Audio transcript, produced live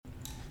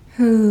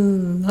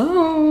Hello.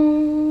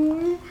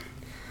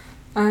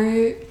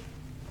 I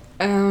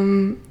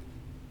am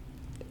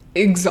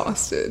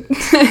exhausted.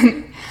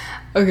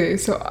 Okay,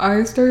 so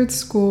I started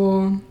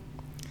school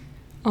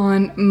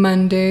on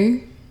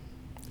Monday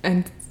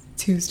and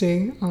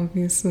Tuesday,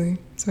 obviously.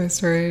 So I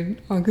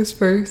started August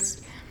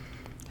 1st.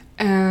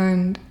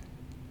 And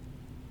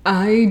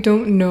I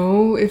don't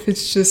know if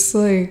it's just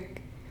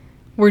like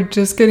we're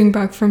just getting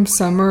back from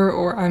summer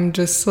or I'm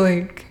just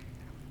like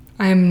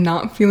I'm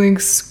not feeling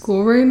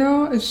school right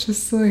now. It's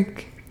just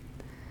like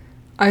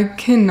I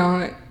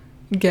cannot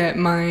get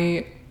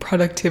my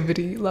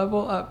productivity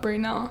level up right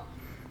now.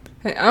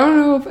 And I don't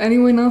know if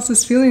anyone else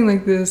is feeling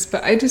like this,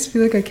 but I just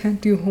feel like I can't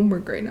do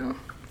homework right now.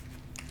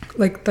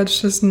 Like,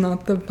 that's just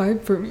not the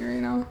vibe for me right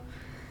now.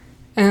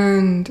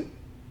 And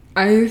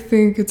I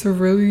think it's a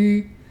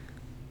really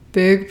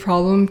big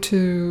problem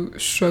to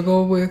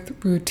struggle with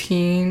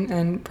routine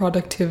and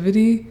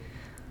productivity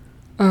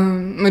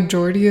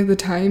majority of the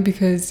time,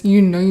 because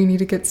you know you need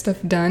to get stuff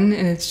done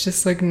and it's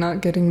just like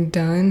not getting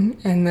done,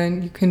 and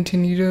then you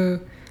continue to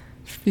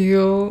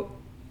feel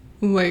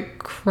like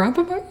crap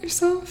about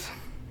yourself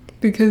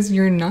because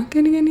you're not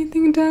getting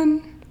anything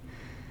done,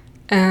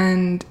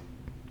 and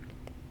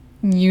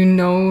you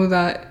know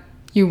that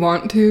you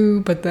want to,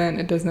 but then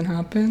it doesn't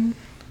happen.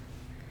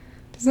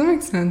 Does that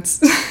make sense?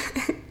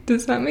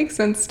 Does that make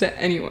sense to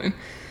anyone?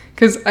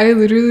 Because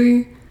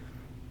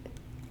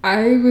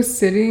I was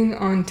sitting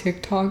on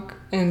TikTok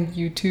and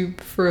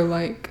YouTube for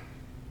like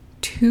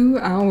 2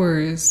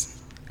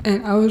 hours,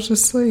 and I was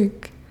just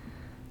like,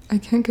 I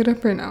can't get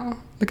up right now.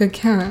 Like, I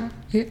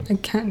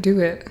can't do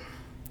it.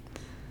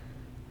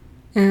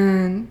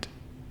 And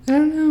I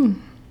don't know.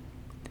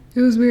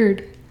 It was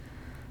weird.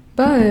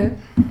 But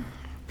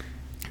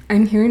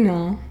I'm here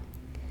now.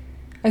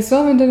 I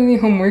still haven't done any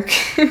homework,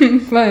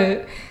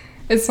 but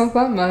it's not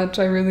that much.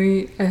 I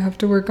have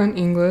to work on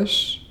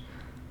English.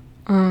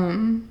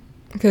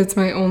 Because it's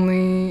my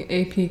only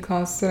AP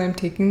class that I'm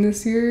taking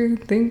this year.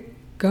 Thank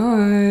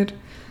God.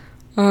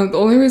 The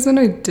only reason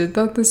I did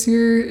that this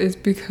year is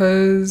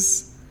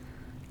because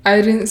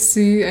I didn't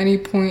see any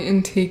point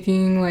in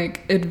taking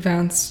like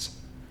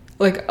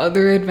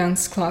other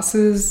advanced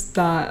classes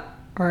that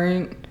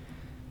aren't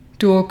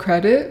dual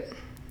credit.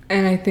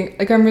 And I think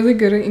like I'm really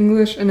good at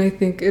English, and I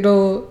think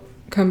it'll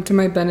come to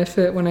my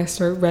benefit when I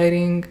start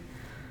writing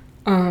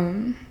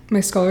my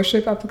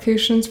scholarship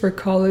applications for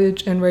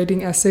college and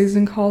writing essays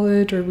in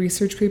college or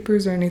research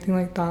papers or anything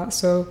like that.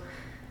 So,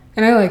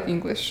 and I like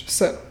English,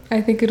 so I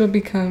think it'll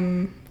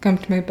come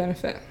to my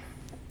benefit.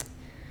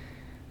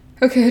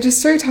 Okay, I just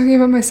started talking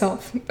about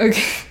myself.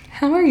 Okay,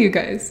 how are you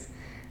guys?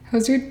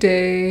 How's your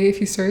day?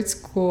 If you started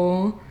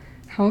school,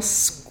 how's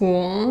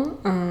school?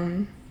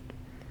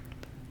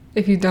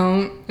 If you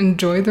don't,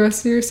 enjoy the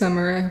rest of your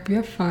summer. I hope you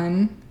have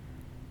fun.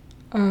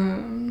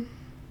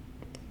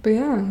 But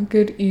yeah,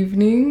 good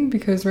evening,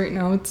 because right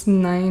now it's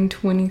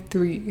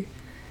 9:23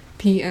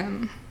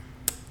 p.m.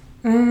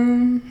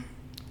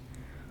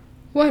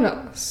 What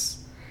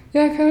else?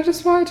 Yeah, I kind of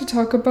just wanted to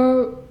talk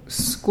about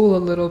school a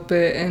little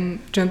bit and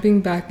jumping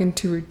back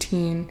into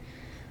routine.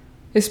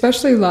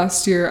 Especially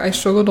last year, I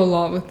struggled a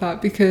lot with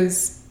that,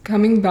 because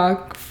coming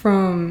back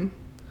from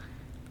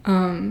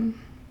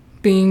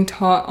being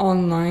taught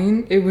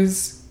online, it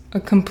was a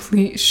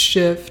complete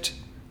shift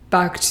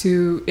back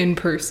to in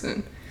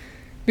person.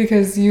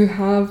 Because you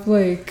have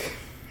like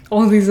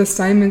all these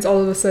assignments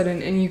all of a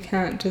sudden, and you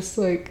can't just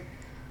like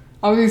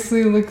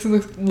obviously look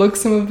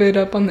some of it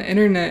up on the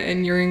internet,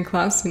 and you're in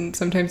class and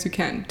sometimes you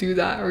can't do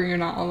that, or you're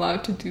not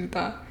allowed to do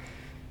that.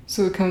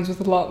 So it comes with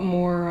a lot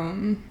more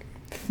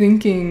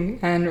thinking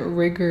and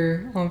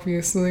rigor,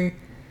 obviously.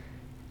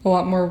 A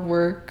lot more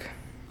work.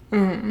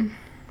 But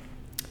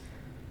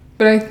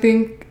I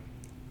think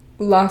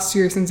last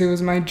year, since it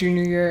was my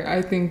junior year,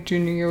 I think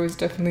junior year was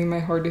definitely my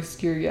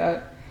hardest year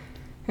yet.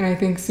 And I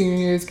think senior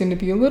year is going to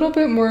be a little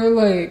bit more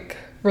like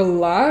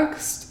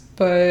relaxed,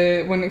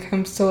 but when it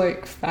comes to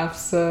like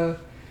FAFSA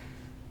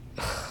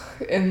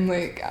and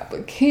like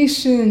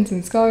applications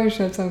and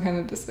scholarships, I'm kind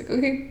of just like,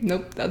 okay,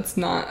 nope, that's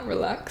not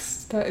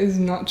relaxed. That is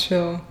not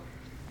chill.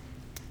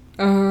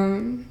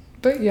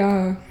 But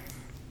yeah,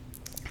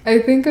 I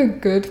think a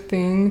good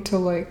thing to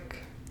like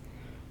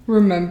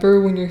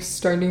remember when you're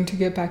starting to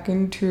get back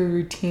into a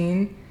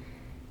routine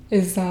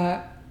is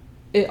that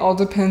it all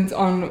depends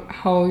on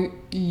how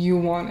you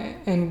want it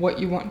and what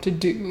you want to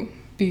do.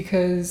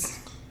 Because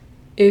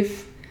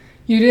if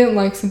you didn't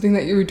like something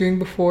that you were doing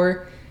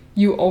before,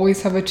 you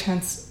always have a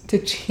chance to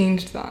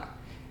change that.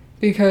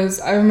 Because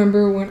I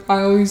remember when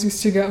I always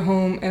used to get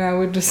home and I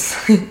would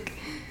just like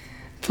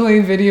play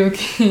video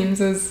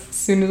games as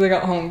soon as I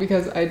got home,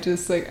 because I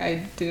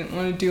didn't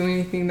want to do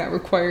anything that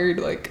required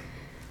like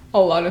a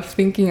lot of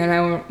thinking, and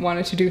I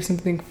wanted to do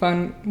something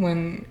fun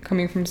when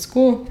coming from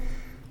school.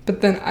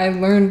 But then I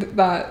learned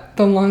that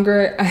the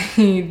longer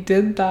I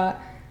did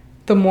that,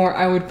 the more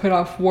I would put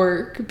off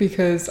work,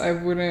 because I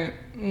wouldn't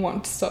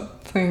want to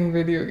stop playing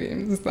video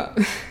games,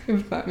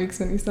 if that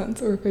makes any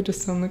sense, or if I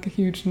just sound like a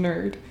huge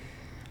nerd.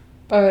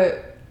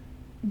 But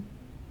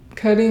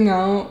cutting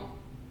out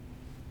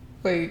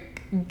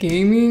like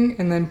gaming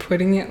and then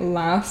putting it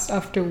last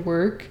after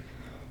work,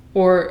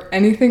 or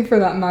anything for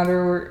that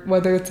matter,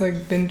 whether it's like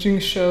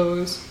binging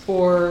shows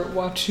or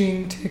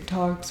watching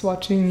TikToks,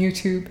 watching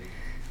YouTube,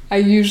 I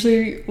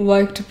usually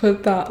like to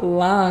put that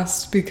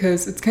last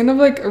because it's kind of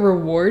like a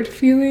reward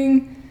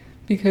feeling,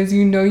 because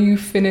you know you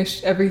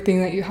finished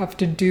everything that you have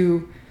to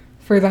do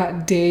for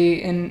that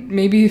day and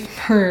maybe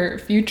for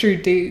future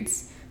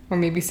dates or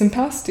maybe some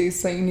past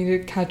dates that you need to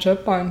catch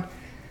up on.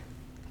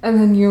 And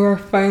then you are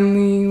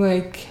finally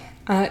like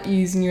at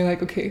ease and you're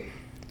like, okay,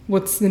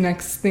 what's the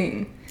next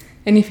thing?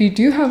 And if you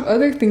do have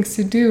other things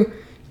to do,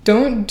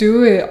 don't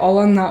do it all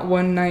on that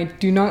one night.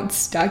 Do not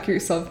stack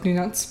yourself. Do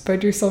not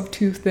spread yourself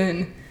too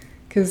thin,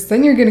 because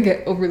then you're going to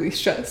get overly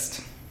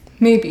stressed.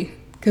 Maybe,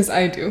 because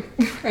I do.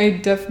 I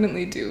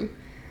definitely do.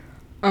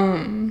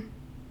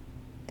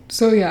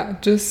 So yeah,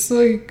 just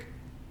like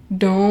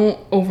don't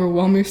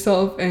overwhelm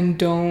yourself and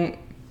don't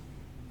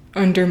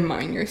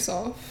undermine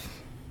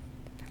yourself.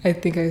 I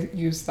think I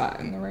used that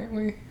in the right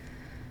way.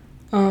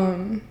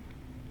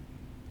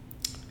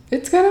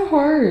 It's kind of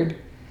hard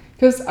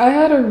because I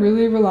had a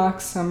really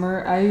relaxed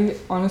summer. I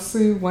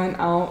honestly went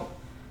out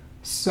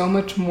so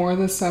much more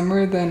this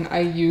summer than I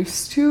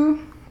used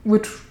to,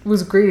 which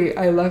was great.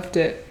 I loved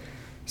it.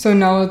 So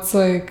now it's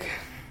like,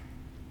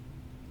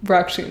 we're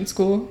actually in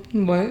school.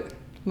 What?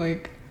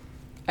 Like,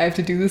 I have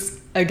to do this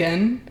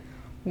again?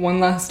 One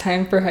last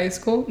time for high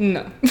school?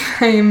 No,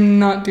 I am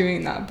not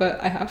doing that,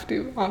 but I have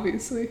to,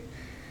 obviously.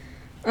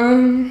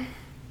 And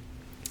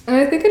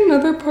I think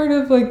another part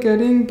of like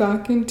getting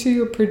back into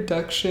your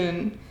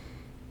production,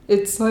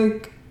 it's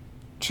like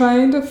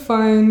trying to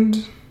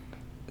find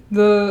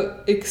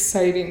the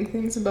exciting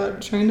things about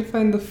it, trying to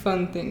find the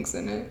fun things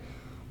in it,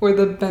 or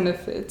the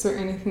benefits or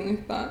anything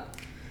like that.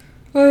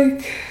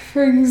 Like,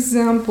 for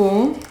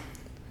example,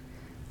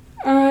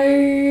 I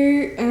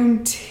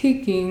am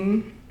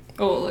taking,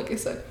 like I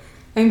said,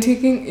 I'm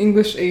taking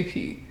English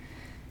AP.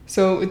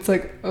 So it's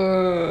like,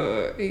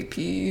 AP,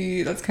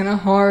 that's kind of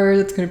hard.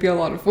 That's going to be a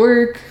lot of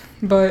work,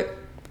 but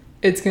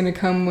it's going to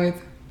come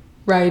with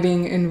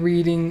writing and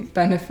reading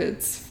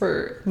benefits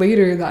for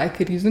later that I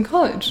could use in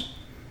college.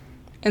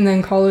 And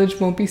then college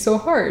won't be so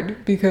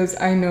hard because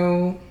I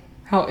know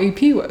how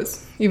AP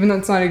was. Even though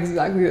it's not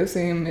exactly the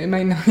same, it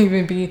might not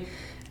even be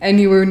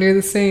anywhere near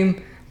the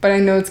same, but I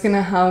know it's going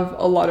to have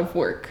a lot of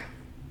work.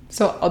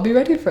 So I'll be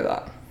ready for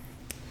that.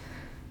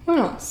 What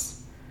else?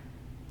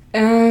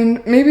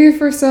 And maybe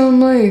for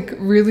some like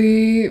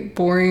really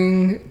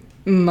boring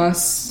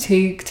must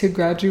take to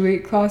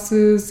graduate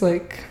classes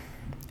like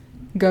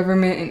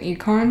government and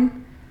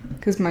econ,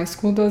 because my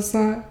school does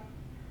that.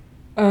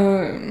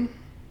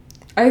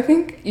 I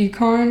think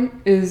econ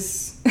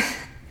is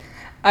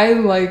I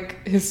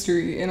like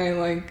history and I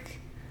like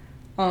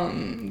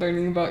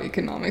learning about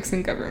economics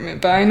and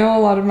government, but I know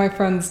a lot of my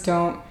friends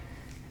don't,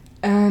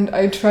 and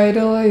I try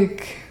to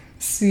like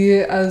see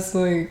it as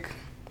like,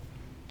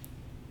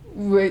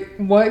 wait,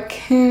 what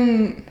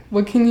can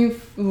you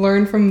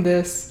learn from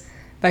this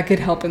that could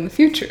help in the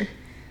future?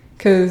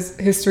 Because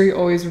history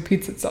always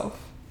repeats itself.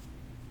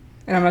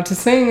 And I'm not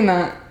just saying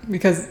that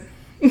because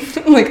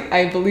like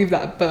I believe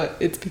that, but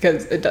it's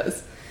because it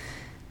does.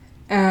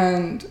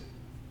 And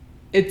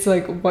it's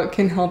like, what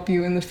can help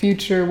you in the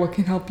future? What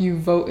can help you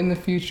vote in the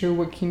future?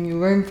 What can you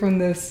learn from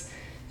this?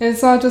 And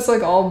it's not just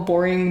like all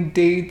boring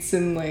dates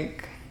and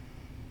like,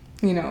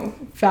 you know,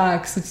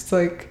 facts. It's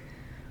like,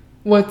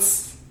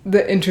 what's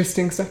the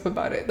interesting stuff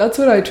about it? That's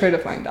what I try to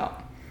find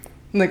out.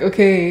 I'm like,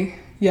 okay,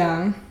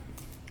 yeah,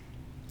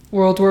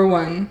 World War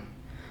I,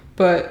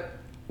 but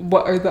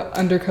what are the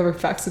undercover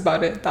facts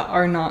about it that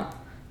are not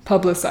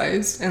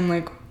publicized, and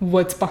like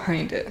what's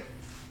behind it?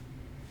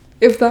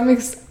 If that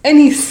makes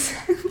any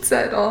sense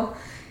at all.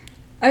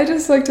 I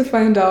just like to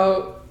find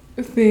out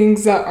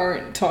things that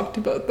aren't talked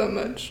about that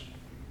much.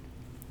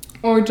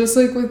 Or just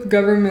like with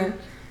government,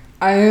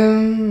 I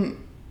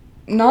am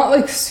not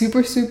like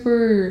super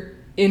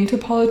into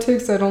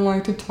politics. I don't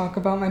like to talk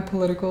about my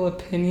political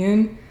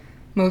opinion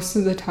most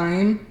of the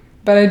time,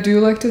 but I do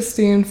like to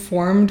stay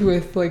informed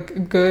with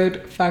like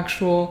good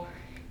factual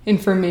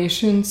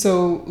information.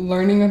 So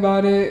learning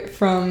about it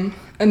from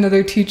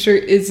another teacher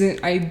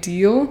isn't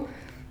ideal,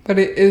 but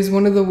it is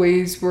one of the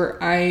ways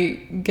where I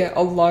get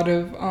a lot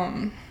of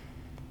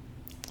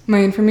my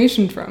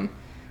information from,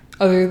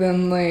 other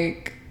than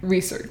like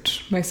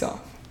research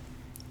myself.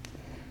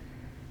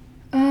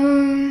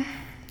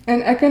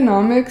 And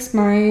economics,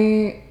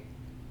 my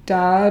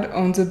dad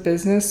owns a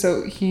business,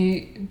 so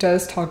he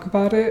does talk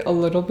about it a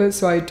little bit,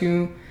 so I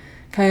do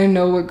kind of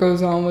know what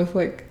goes on with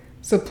like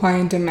supply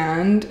and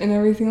demand and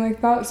everything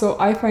like that, so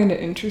I find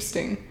it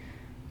interesting.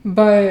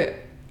 But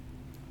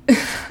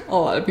a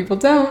lot of people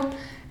don't,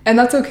 and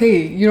that's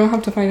okay. You don't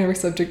have to find every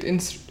subject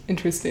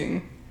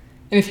interesting,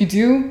 and if you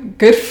do,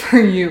 good for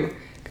you.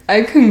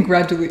 I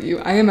congratulate you.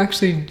 I am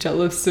actually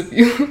jealous of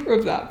you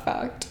for that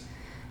fact.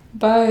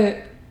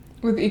 But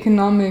with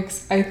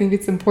economics, I think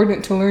it's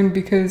important to learn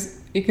because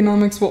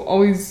economics will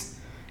always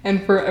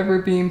and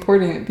forever be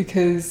important,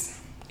 because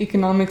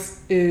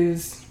economics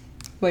is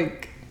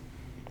like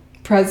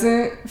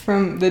present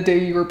from the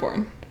day you were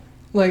born.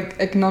 Like,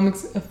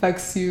 economics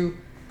affects you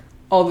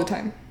all the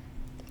time.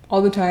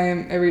 All the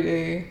time, every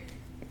day,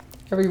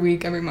 every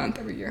week, every month,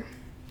 every year.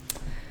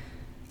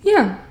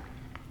 Yeah.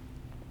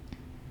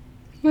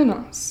 What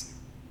else?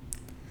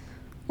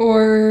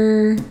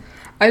 Or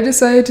I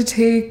decided to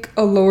take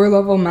a lower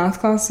level math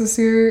class this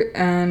year,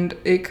 and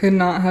it could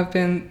not have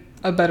been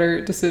a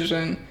better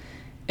decision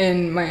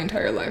in my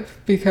entire life,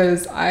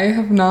 because I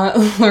have not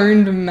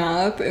learned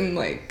math in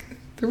like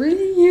 3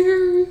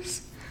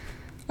 years.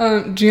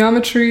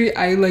 Geometry,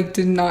 I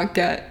did not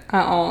get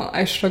at all.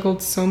 I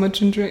struggled so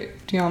much in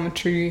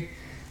geometry.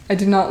 I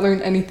did not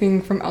learn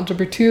anything from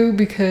Algebra 2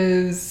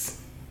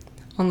 because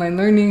online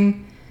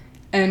learning.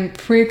 And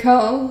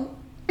pre-cal,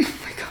 oh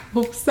my god,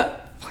 what was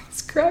that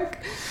voice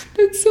crack?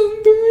 That's so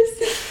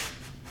embarrassing.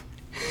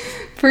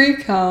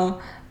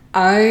 Pre-cal,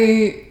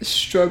 I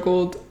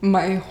struggled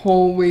my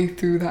whole way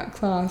through that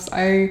class.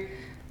 I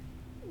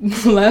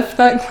left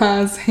that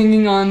class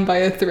hanging on by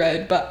a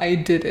thread, but I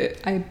did it.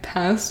 I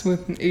passed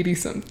with an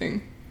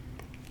 80-something.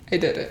 I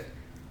did it.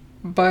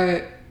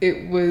 But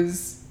it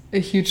was a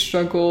huge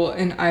struggle,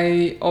 and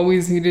I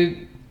always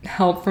needed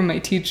help from my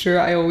teacher.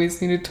 I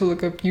always needed to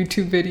look up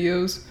YouTube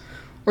videos,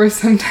 or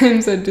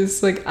sometimes I'd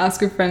just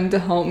ask a friend to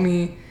help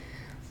me,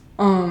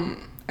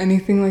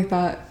 anything like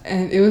that.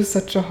 And it was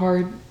such a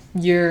hard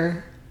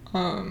year.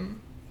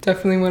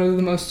 Definitely one of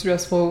the most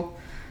stressful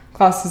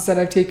classes that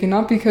I've taken,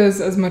 not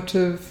because as much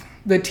of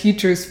the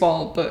teacher's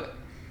fault, but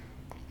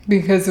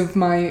because of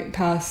my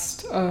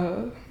past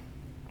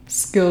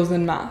skills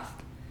in math.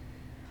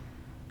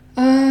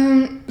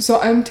 So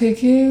I'm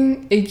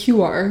taking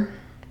AQR,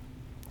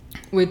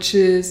 which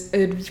is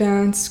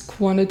Advanced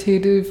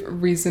Quantitative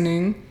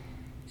Reasoning,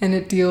 and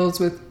it deals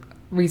with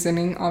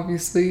reasoning,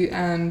 obviously,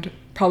 and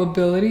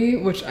probability,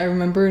 which I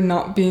remember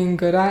not being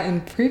good at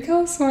in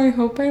pre-cal, so I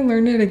hope I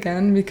learn it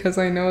again, because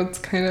I know it's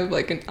kind of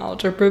like an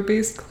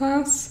algebra-based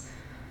class,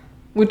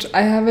 which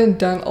I haven't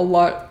done a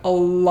lot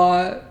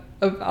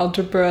of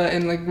algebra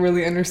and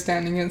really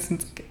understanding it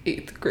since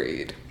 8th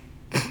grade.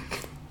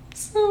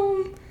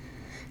 So,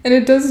 and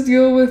it does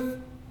deal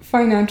with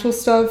financial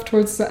stuff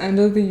towards the end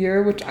of the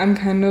year, which I'm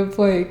kind of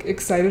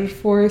excited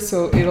for,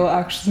 so it'll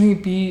actually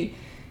be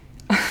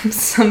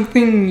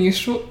something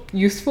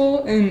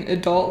useful in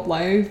adult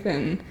life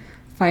and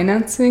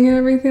financing and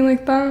everything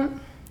like that.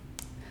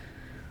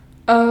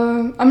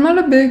 I'm not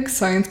a big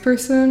science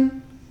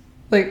person.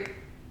 I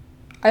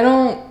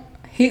don't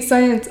hate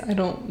science, I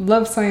don't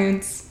love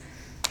science.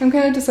 I'm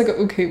kind of just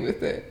okay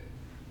with it.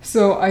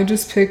 So I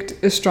just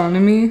picked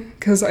astronomy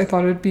because I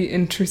thought it'd be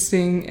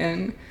interesting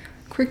and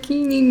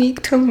quirky and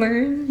unique to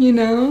learn,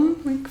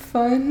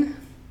 fun.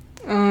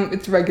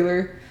 It's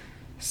regular,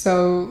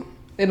 so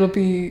it'll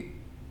be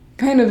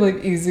kind of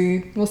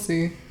easy. We'll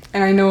see.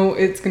 And I know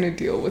it's going to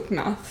deal with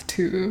math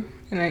too,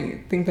 and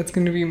I think that's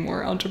going to be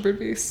more algebra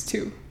based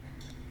too.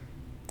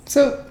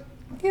 So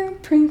yeah,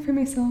 praying for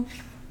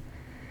myself.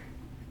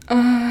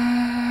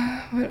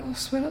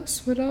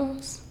 What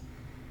else?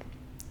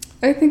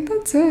 I think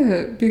that's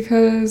it,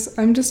 because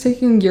I'm just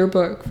taking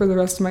yearbook for the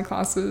rest of my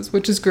classes,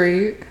 which is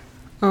great.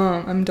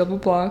 I'm double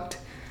blocked.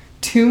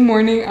 2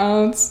 morning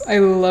outs. I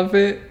love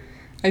it.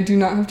 I do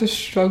not have to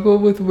struggle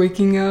with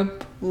waking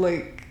up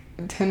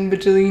 10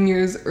 bajillion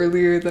years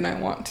earlier than I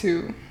want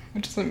to,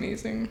 which is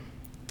amazing.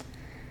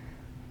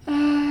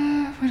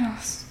 What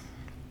else?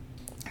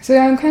 So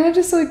yeah, I'm kind of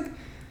just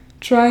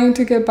trying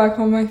to get back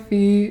on my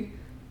feet.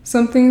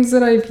 Some things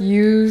that I've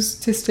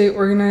used to stay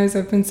organized,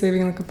 I've been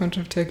saving a bunch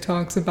of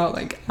TikToks about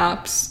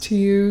apps to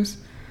use.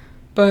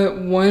 But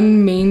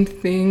one main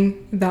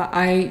thing that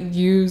I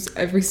use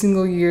every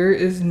single year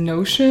is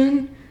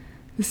Notion.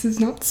 This is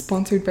not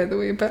sponsored, by the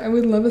way, but I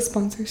would love a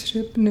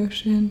sponsorship,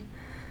 Notion.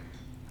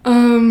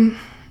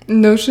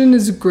 Notion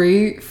is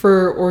great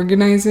for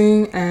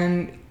organizing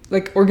and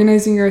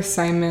organizing your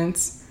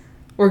assignments,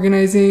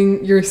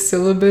 organizing your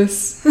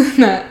syllabus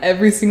that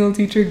every single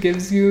teacher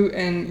gives you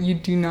and you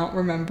do not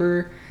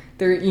remember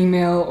their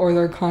email or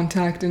their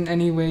contact in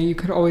any way. You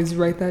could always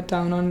write that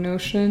down on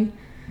Notion.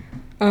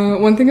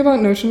 One thing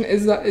about Notion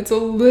is that it's a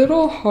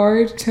little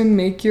hard to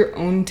make your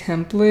own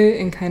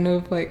template and kind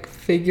of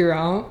figure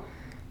out,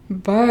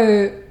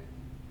 but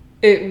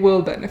it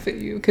will benefit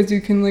you because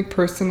you can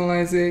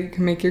personalize it. You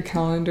can make your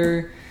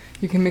calendar,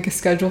 you can make a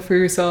schedule for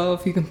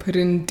yourself, you can put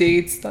in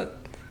dates that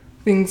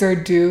things are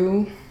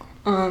due.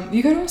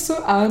 You can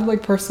also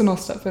add personal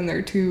stuff in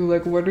there too,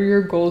 what are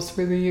your goals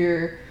for the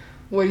year,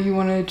 what do you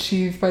want to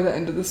achieve by the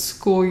end of the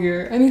school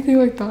year, anything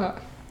like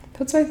that.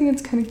 That's why I think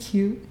it's kind of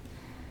cute,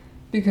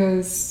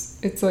 because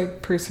it's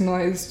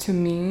personalized to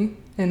me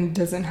and it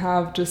doesn't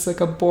have just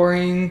a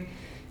boring,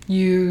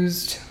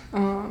 used,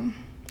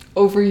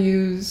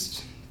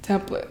 overused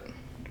template.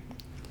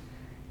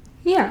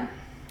 Yeah,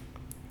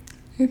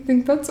 I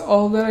think that's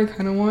all that I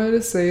kind of wanted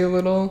to say. A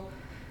little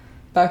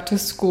back to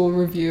school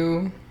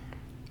review.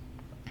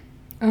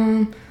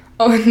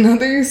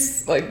 Another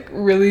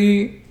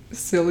really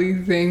silly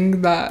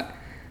thing that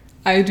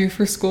I do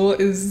for school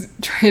is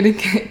try to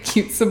get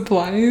cute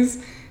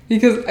supplies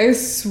Because I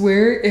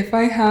swear, if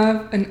I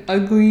have an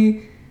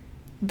ugly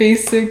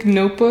basic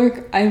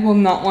notebook, I will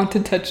not want to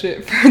touch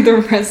it for the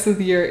rest of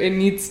the year. It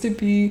needs to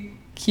be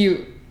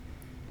cute.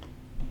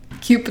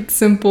 Cute but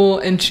simple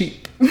and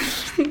cheap.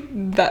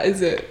 That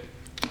is it.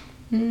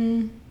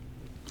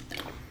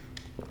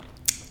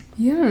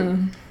 Yeah.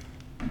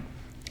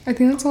 I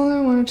think that's all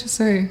I wanted to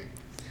say.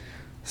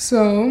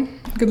 So,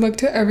 good luck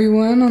to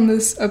everyone on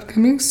this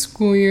upcoming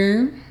school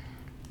year.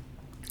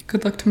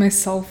 Good luck to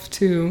myself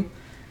too.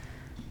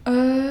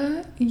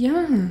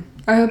 Yeah.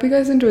 I hope you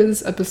guys enjoyed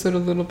this episode a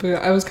little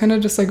bit. I was kind of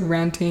just like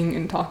ranting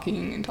and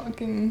talking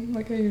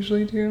like I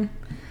usually do.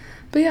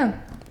 But yeah,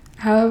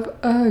 have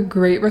a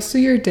great rest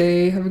of your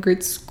day. Have a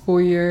great school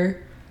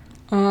year.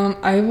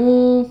 I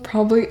will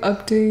probably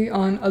update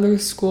on other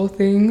school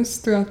things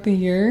throughout the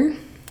year.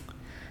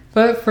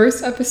 But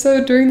first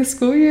episode during the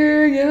school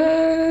year,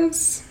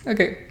 yes.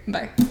 Okay,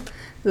 bye.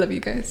 Love you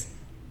guys.